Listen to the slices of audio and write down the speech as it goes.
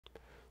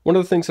One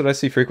of the things that I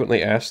see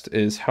frequently asked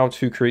is how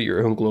to create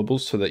your own globals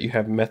so that you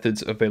have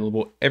methods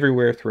available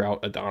everywhere throughout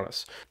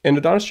Adonis. And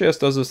AdonisJS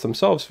does this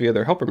themselves via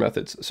their helper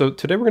methods. So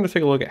today we're going to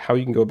take a look at how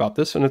you can go about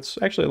this, and it's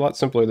actually a lot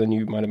simpler than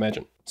you might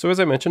imagine. So as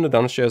I mentioned,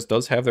 AdonisJS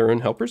does have their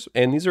own helpers,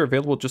 and these are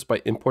available just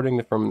by importing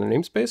them from their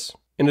namespace.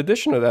 In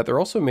addition to that, they're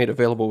also made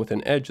available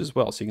within Edge as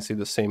well, so you can see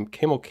the same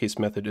camel case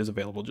method is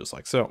available just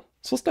like so.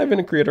 So let's dive in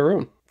and create our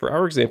own. For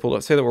our example,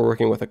 let's say that we're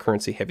working with a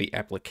currency-heavy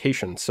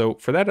application. So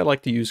for that, I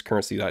like to use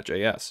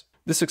currency.js.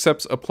 This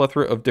accepts a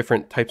plethora of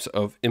different types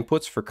of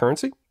inputs for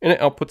currency, and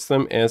it outputs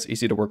them as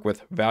easy to work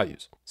with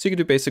values. So you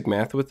can do basic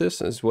math with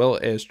this, as well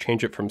as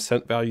change it from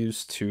cent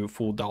values to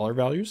full dollar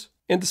values,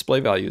 and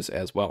display values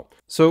as well.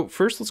 So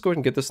first, let's go ahead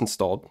and get this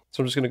installed.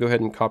 So I'm just going to go ahead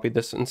and copy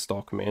this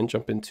install command,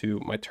 jump into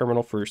my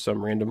terminal for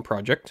some random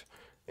project,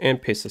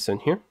 and paste this in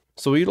here.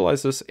 So we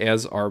utilize this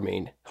as our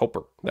main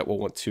helper that we'll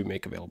want to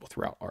make available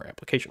throughout our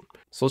application.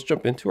 So let's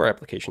jump into our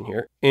application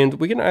here, and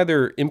we can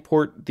either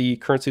import the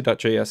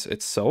currency.js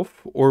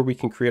itself, or we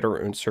can create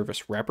our own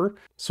service wrapper.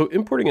 So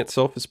importing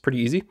itself is pretty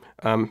easy.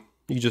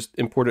 You just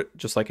import it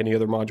just like any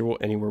other module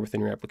anywhere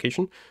within your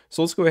application.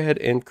 So let's go ahead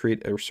and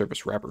create a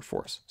service wrapper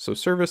for us. So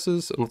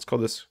services, and let's call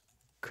this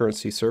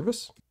currency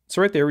service.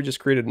 So right there, we just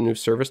created a new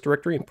service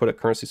directory and put a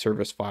currency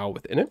service file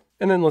within it.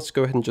 And then let's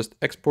go ahead and just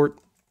export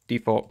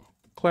default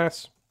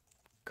class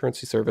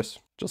currency service,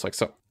 just like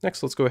so.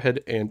 Next, let's go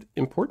ahead and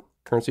import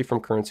currency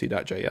from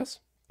currency.js.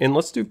 And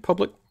let's do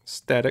public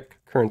static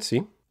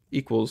currency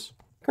equals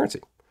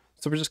currency.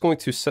 So we're just going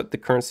to set the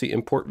currency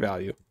import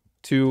value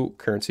to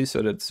currency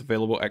so that it's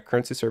available at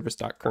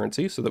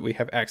currency-service.currency so that we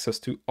have access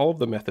to all of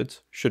the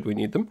methods should we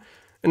need them.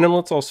 And then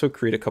let's also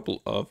create a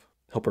couple of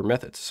helper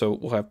methods. So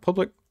we'll have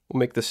public, we'll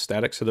make this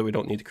static so that we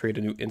don't need to create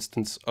a new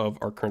instance of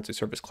our currency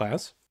service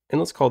class. And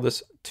let's call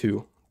this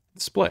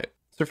toDisplay.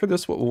 So for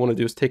this, what we'll want to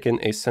do is take in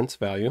a cents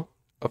value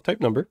of type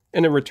number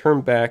and then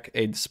return back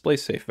a display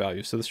safe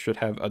value. So this should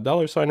have a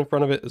 $ in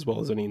front of it as well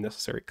as any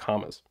necessary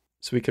commas.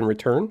 So we can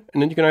return,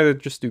 and then you can either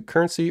just do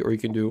currency or you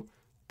can do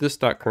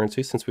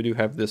this.currency since we do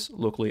have this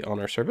locally on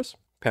our service.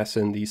 Pass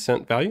in the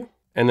cent value,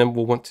 and then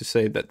we'll want to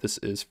say that this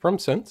is from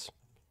cents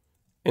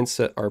and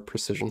set our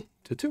precision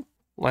to 2.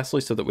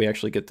 Lastly, so that we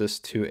actually get this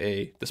to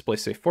a display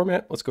safe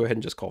format, let's go ahead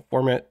and just call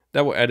format.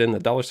 That will add in the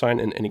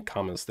 $ and any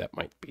commas that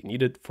might be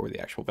needed for the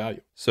actual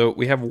value. So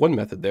we have one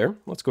method there.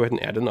 Let's go ahead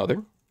and add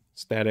another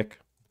static,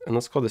 and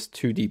let's call this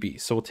toDB.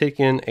 So we'll take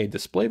in a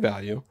display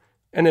value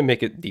and then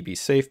make it DB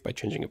safe by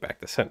changing it back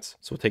to cents.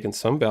 So we'll take in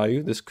some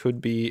value. This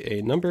could be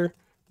a number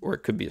or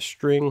it could be a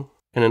string.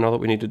 And then all that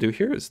we need to do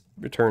here is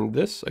return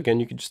this. Again,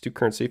 you could just do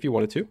currency if you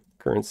wanted to.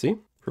 Currency,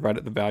 provide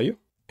it the value,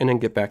 and then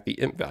get back the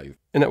int value.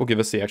 And that will give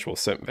us the actual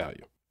cent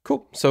value.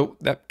 Cool. So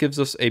that gives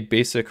us a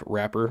basic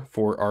wrapper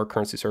for our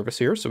currency service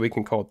here. So we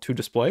can call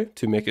toDisplay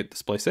to make it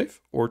display safe,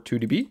 or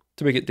toDB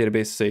to make it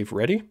database save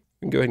ready.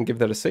 We can go ahead and give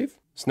that a save.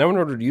 So now in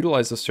order to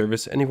utilize this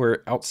service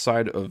anywhere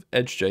outside of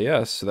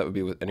EdgeJS, so that would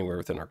be anywhere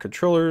within our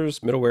controllers,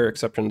 middleware,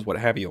 exceptions, what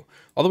have you,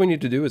 all that we need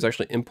to do is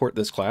actually import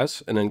this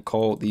class and then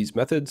call these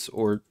methods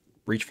or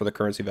reach for the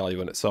currency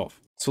value in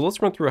itself. So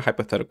let's run through a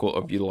hypothetical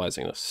of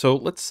utilizing this. So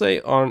let's say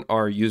on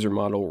our user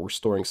model, we're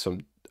storing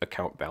some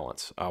account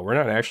balance. We're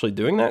not actually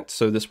doing that,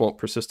 so this won't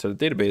persist to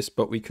the database,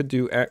 but we could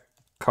do at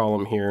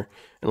column here,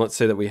 and let's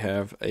say that we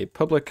have a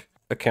public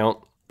account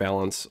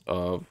balance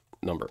of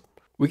number.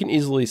 We can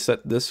easily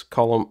set this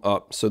column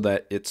up so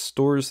that it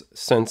stores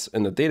cents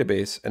in the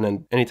database, and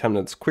then anytime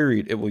that it's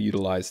queried, it will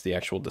utilize the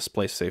actual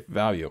display safe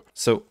value.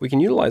 So we can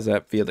utilize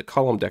that via the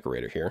column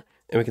decorator here,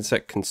 and we can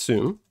set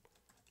consume,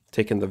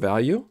 take in the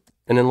value,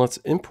 and then let's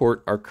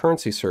import our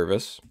currency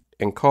service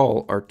and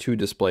call our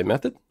toDisplay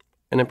method,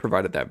 and then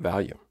provided that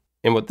value.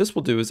 And what this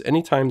will do is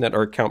anytime that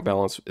our account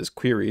balance is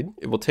queried,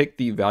 it will take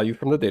the value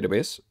from the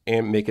database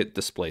and make it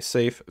display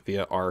safe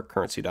via our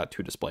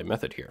currency.toDisplay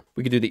method here.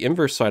 We could do the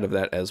inverse side of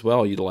that as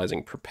well,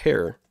 utilizing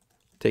prepare,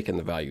 take in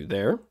the value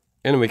there,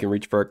 and then we can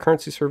reach for our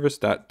currency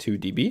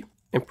service.toDB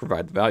and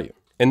provide the value.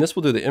 And this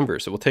will do the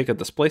inverse. It will take a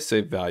display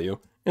safe value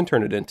and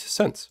turn it into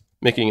cents,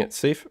 making it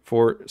safe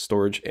for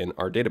storage in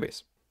our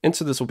database. And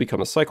so this will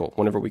become a cycle.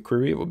 Whenever we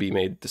query, it will be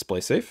made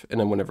display safe. And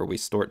then whenever we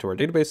store it to our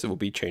database, it will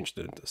be changed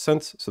into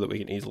cents so that we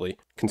can easily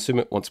consume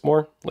it once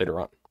more later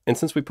on. And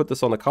since we put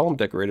this on the column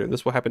decorator,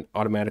 this will happen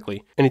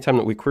automatically anytime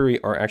that we query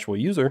our actual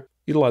user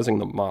utilizing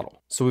the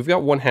model. So we've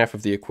got one half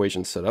of the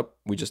equation set up.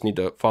 We just need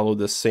to follow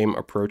this same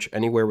approach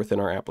anywhere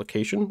within our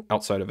application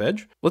outside of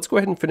Edge. Let's go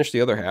ahead and finish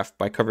the other half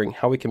by covering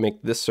how we can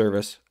make this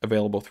service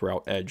available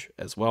throughout Edge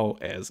as well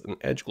as an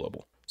Edge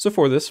global. So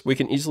for this, we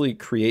can easily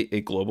create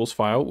a globals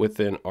file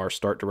within our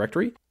start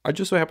directory. I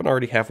just so happen to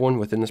already have one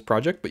within this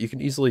project, but you can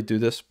easily do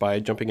this by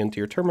jumping into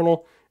your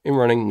terminal and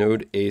running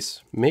node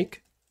ace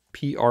make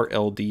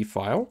prld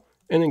file,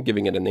 and then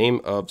giving it a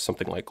name of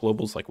something like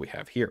globals like we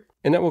have here.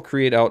 And that will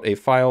create out a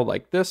file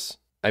like this.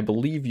 I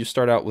believe you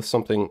start out with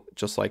something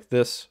just like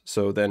this.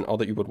 So then all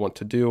that you would want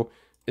to do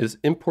is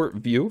import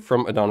view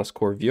from Adonis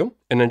core view.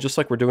 And then just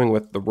like we're doing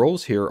with the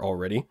roles here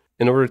already,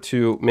 in order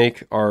to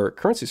make our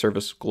currency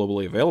service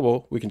globally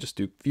available, we can just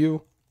do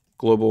view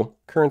global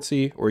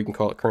currency, or you can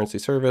call it currency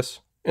service,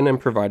 and then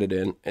provide it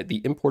in at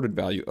the imported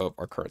value of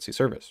our currency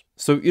service.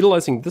 So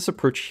utilizing this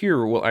approach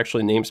here will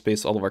actually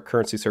namespace all of our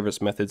currency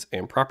service methods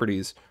and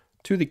properties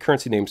to the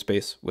currency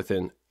namespace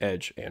within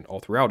Edge and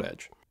all throughout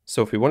Edge.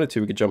 So if we wanted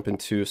to, we could jump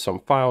into some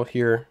file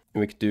here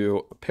and we could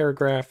do a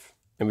paragraph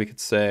and we could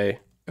say,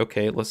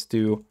 okay, let's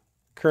do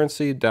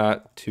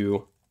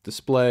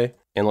currency.toDisplay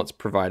and let's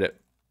provide it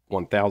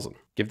 1000.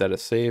 Give that a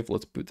save.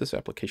 Let's boot this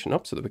application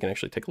up so that we can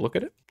actually take a look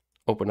at it.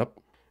 Open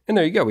up. And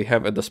there you go. We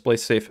have a display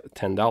safe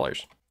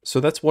 $10. So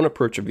that's one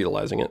approach of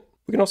utilizing it.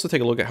 We can also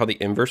take a look at how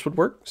the inverse would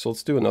work. So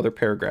let's do another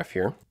paragraph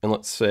here. And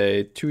let's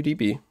say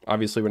 2dB.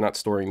 Obviously, we're not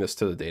storing this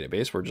to the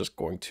database. We're just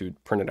going to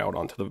print it out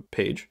onto the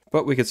page.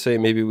 But we could say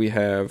maybe we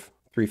have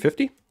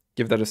 350.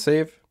 Give that a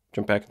save.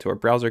 Jump back into our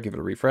browser. Give it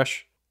a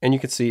refresh. And you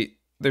can see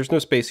there's no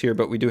space here,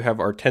 but we do have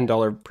our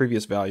 $10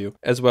 previous value,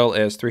 as well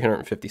as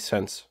 350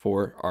 cents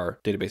for our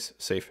database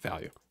safe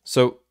value.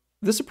 So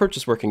this approach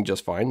is working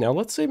just fine. Now,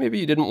 let's say maybe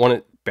you didn't want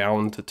it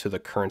bound to the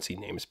currency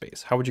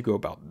namespace. How would you go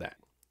about that?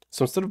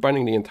 So instead of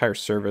binding the entire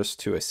service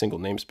to a single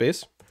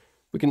namespace,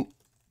 we can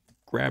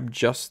grab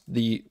just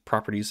the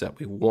properties that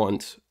we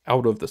want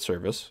out of the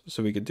service.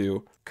 So we could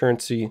do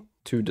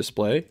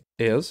currency.toDisplay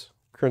as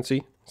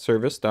currency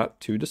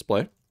service.toDisplay.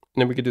 And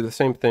then we could do the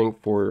same thing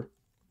for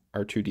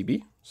our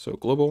 2dB. So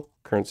global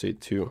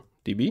currency.toDB.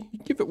 You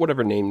can give it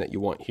whatever name that you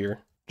want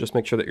here. Just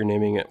make sure that you're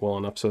naming it well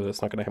enough so that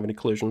it's not going to have any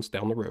collisions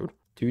down the road.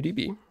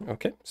 2dB.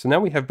 Okay, so now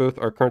we have both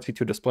our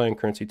currency.toDisplay and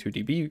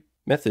currency.toDB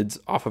methods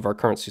off of our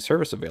currency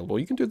service available.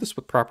 You can do this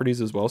with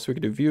properties as well. So we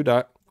could do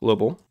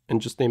view.global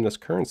and just name this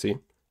currency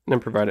and then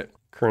provide it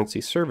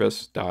currency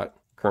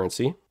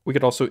service.currency. We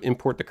could also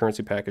import the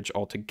currency package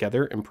all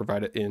together and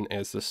provide it in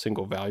as a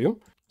single value.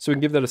 So we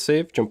can give that a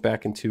save, jump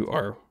back into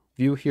our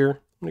view here.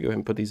 I'm gonna go ahead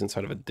and put these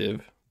inside of a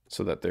div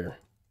so that they're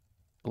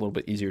a little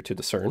bit easier to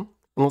discern.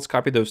 And let's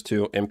copy those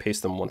two and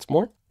paste them once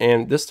more.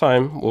 And this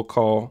time we'll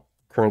call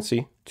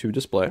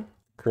currency.toDisplay,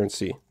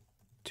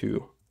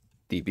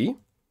 currency.toDB.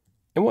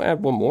 And we'll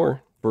add one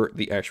more for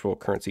the actual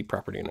currency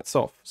property in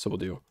itself. So we'll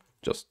do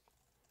just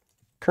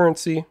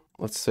currency,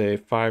 let's say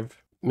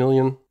 5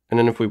 million. And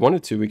then if we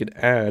wanted to, we could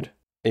add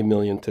a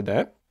million to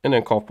that and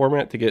then call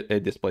format to get a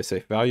display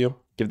safe value.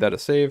 Give that a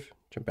save,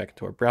 jump back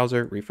into our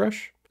browser,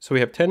 refresh. So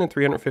we have 10 and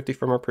 350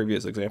 from our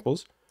previous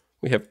examples.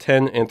 We have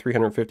 10 and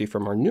 350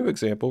 from our new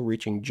example,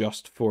 reaching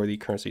just for the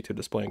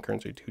currency.toDisplay and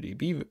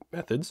currency.toDB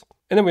methods.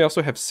 And then we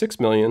also have 6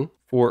 million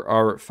for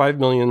our 5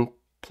 million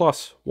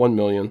plus 1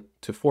 million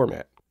to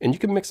format. And you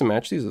can mix and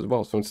match these as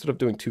well. So instead of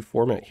doing to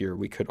format here,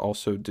 we could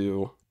also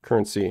do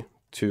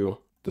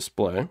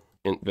currency.toDisplay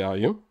int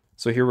value.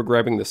 So here we're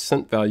grabbing the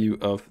cent value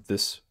of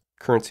this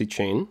currency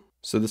chain.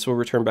 So this will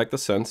return back the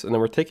cents, and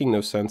then we're taking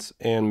those cents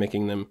and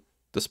making them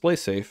display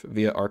safe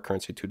via our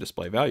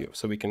currency.toDisplay value.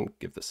 So we can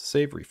give this a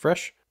save,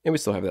 refresh, and we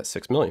still have that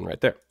 6 million right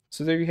there.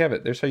 So there you have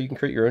it. There's how you can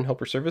create your own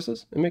helper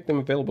services and make them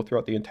available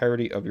throughout the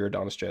entirety of your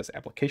AdonisJS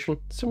application,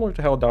 similar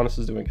to how Adonis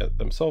is doing it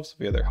themselves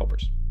via their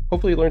helpers.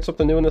 Hopefully you learned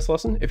something new in this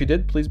lesson. If you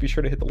did, please be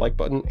sure to hit the like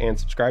button and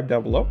subscribe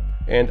down below,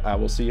 and I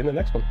will see you in the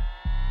next one.